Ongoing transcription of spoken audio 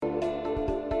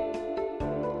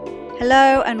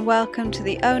Hello and welcome to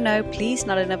the Oh No, Please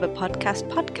Not Another podcast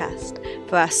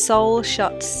for our Soul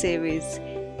Shots series.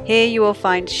 Here you will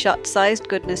find shot-sized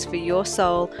goodness for your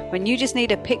soul when you just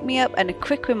need a pick-me-up and a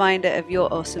quick reminder of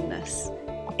your awesomeness.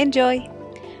 Enjoy!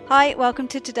 Hi, welcome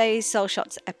to today's Soul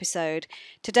Shots episode.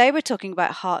 Today we're talking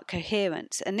about heart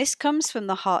coherence, and this comes from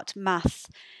the HeartMath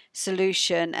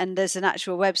solution, and there's an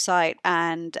actual website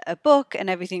and a book and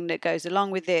everything that goes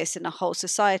along with this and a whole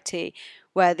society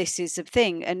where this is a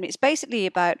thing. And it's basically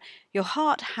about your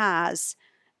heart has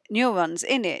neurons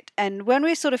in it, and when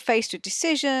we're sort of faced with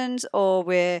decisions or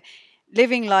we're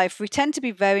living life, we tend to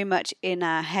be very much in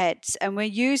our heads, and we're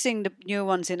using the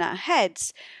neurons in our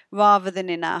heads rather than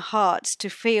in our hearts to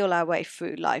feel our way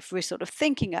through life. We're sort of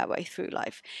thinking our way through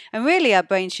life, and really our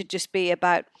brain should just be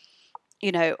about,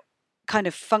 kind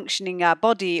of functioning our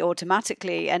body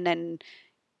automatically and then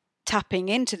tapping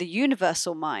into the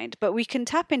universal mind. But we can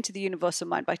tap into the universal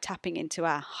mind by tapping into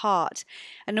our heart.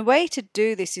 And the way to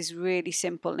do this is really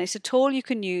simple. And it's a tool you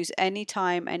can use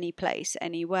anytime, any place,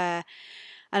 anywhere.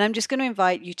 And I'm just going to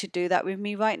invite you to do that with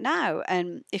me right now.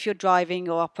 And if you're driving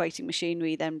or operating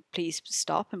machinery, then please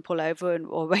stop and pull over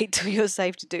or wait till you're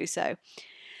safe to do so.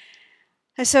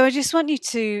 And so I just want you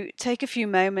to take a few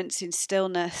moments in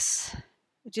stillness,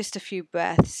 just a few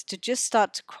breaths, to just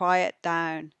start to quiet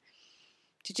down,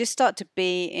 to just start to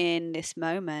be in this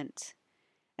moment.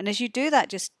 And as you do that,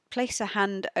 just place a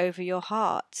hand over your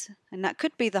heart. And that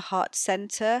could be the heart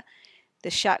center, the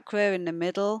chakra in the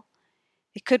middle.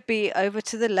 It could be over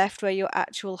to the left where your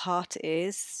actual heart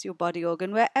is, your body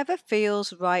organ, wherever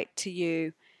feels right to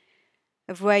you,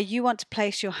 of where you want to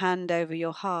place your hand over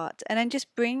your heart. And then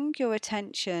just bring your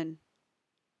attention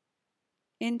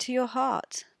into your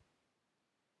heart.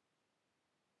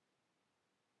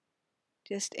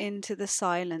 Just into the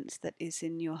silence that is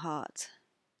in your heart.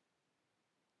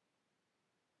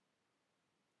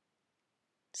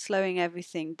 Slowing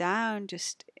everything down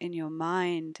just in your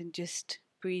mind and just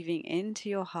breathing into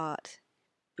your heart,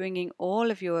 bringing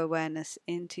all of your awareness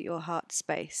into your heart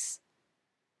space.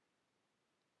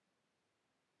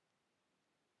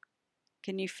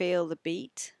 Can you feel the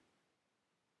beat?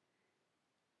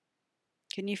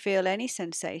 Can you feel any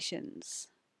sensations?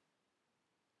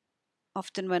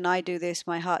 Often when I do this,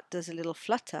 my heart does a little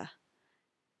flutter,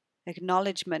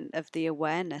 acknowledgement of the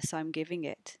awareness I'm giving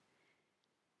it,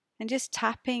 and just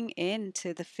tapping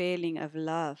into the feeling of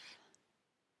love.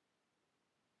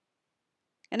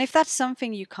 And if that's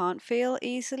something you can't feel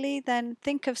easily, then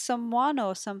think of someone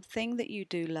or something that you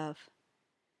do love.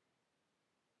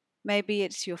 Maybe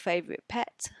it's your favorite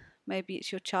pet, maybe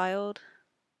it's your child,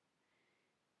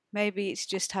 maybe it's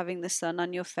just having the sun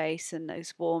on your face and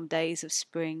those warm days of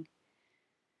spring.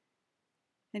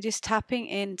 And just tapping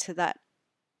into that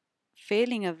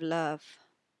feeling of love,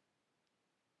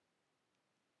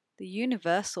 the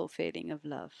universal feeling of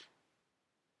love,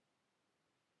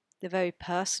 the very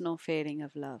personal feeling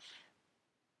of love.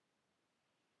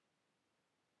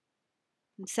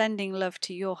 And sending love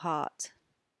to your heart.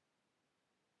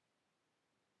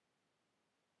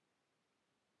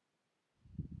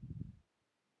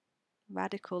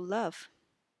 Radical love.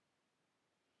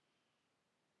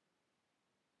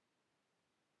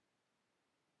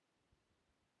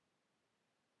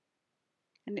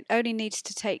 And it only needs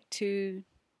to take 2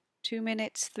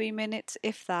 minutes, 3 minutes,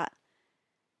 if that.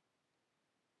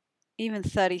 Even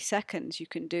 30 seconds you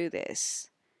can do this.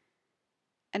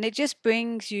 And it just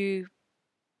brings you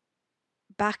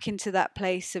back into that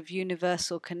place of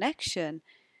universal connection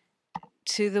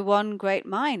to the one great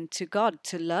mind, to God,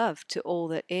 to love, to all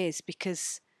that is,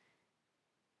 because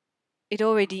it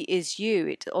already is you,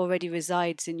 it already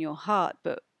resides in your heart,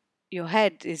 but your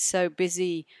head is so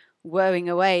busy whirring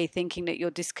away thinking that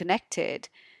you're disconnected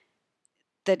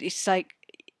that it's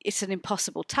an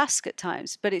impossible task at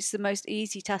times. But it's the most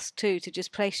easy task too, to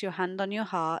just place your hand on your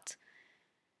heart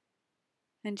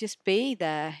and just be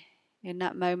there in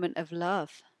that moment of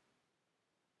love.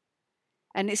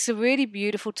 And it's a really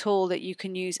beautiful tool that you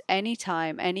can use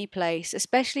anytime, any place,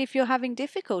 especially if you're having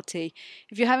difficulty.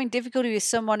 If you're having difficulty with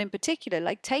someone in particular,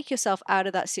 like take yourself out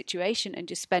of that situation and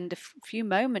just spend a few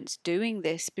moments doing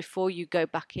this before you go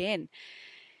back in.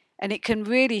 And it can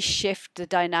really shift the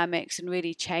dynamics and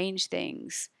really change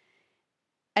things.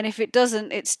 And if it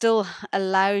doesn't, it still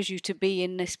allows you to be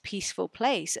in this peaceful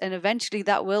place. And eventually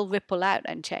that will ripple out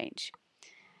and change.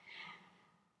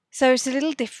 So it's a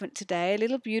little different today, a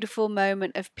little beautiful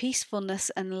moment of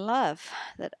peacefulness and love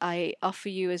that I offer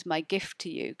you as my gift to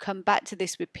you. Come back to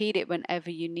this, repeat it whenever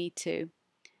you need to.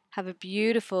 Have a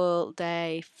beautiful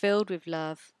day filled with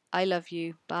love. I love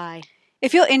you. Bye.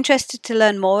 If you're interested to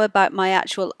learn more about my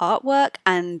actual artwork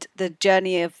and the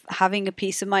journey of having a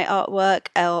piece of my artwork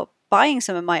or buying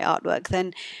some of my artwork,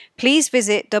 then please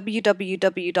visit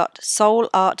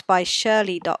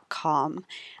www.soulartbyshirley.com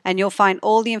and you'll find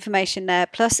all the information there.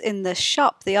 Plus in the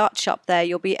shop, the art shop there,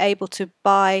 you'll be able to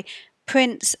buy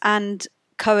prints and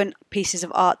current pieces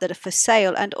of art that are for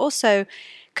sale, and also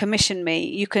commission me.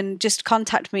 You can just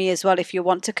contact me as well if you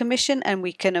want to commission, and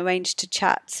we can arrange to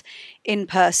chat in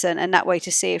person, and that way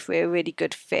to see if we're a really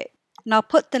good fit. And I'll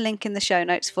put the link in the show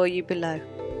notes for you below.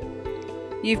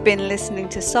 You've been listening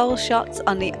to Soul Shots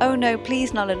on the Oh No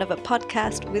Please Not Another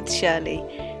podcast with Shirley.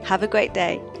 Have a great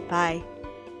day. Bye.